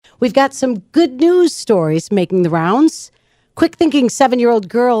We've got some good news stories making the rounds. Quick-thinking 7-year-old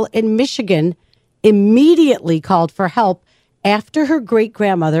girl in Michigan immediately called for help after her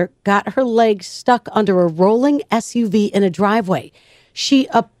great-grandmother got her leg stuck under a rolling SUV in a driveway. She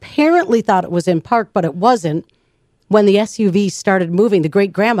apparently thought it was in park, but it wasn't. When the SUV started moving, the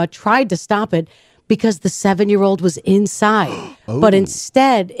great-grandma tried to stop it because the 7-year-old was inside. Oh. But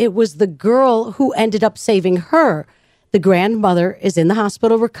instead, it was the girl who ended up saving her. The grandmother is in the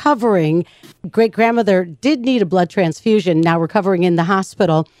hospital recovering. Great-grandmother did need a blood transfusion, now recovering in the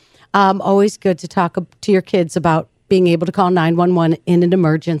hospital. Always good to talk to your kids about being able to call 911 in an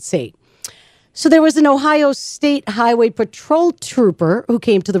emergency. So there was an Ohio State Highway Patrol trooper who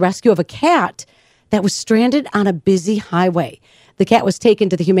came to the rescue of a cat that was stranded on a busy highway. The cat was taken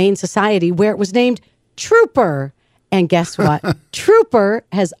to the Humane Society where it was named Trooper. And guess what? Trooper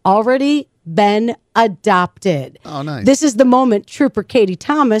has already been adopted. Oh, nice. This is the moment Trooper Katie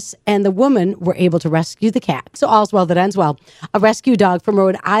Thomas and the woman were able to rescue the cat. So all's well that ends well. A rescue dog from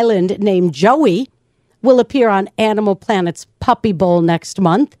Rhode Island named Joey will appear on Animal Planet's Puppy Bowl next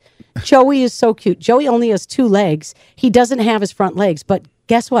month. Joey is so cute. Joey only has 2 legs. He doesn't have his front legs, but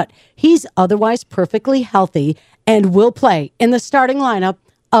guess what? He's otherwise perfectly healthy and will play in the starting lineup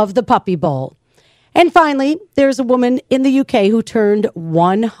of the Puppy Bowl. And finally, there's a woman in the UK who turned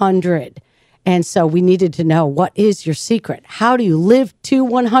 100. And so we needed to know, what is your secret? How do you live to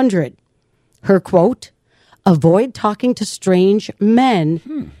 100? Her quote, avoid talking to strange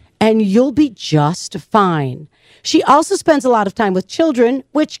men and you'll be just fine. She also spends a lot of time with children,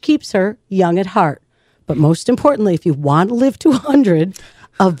 which keeps her young at heart. But most importantly, if you want to live to 100,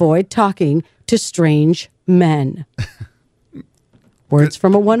 avoid talking to strange men. Words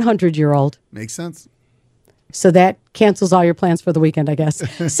from a 100-year-old. Makes sense. So that cancels all your plans for the weekend, I guess.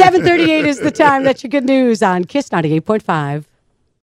 7:38 is the time. That's your good news on KISS 98.5.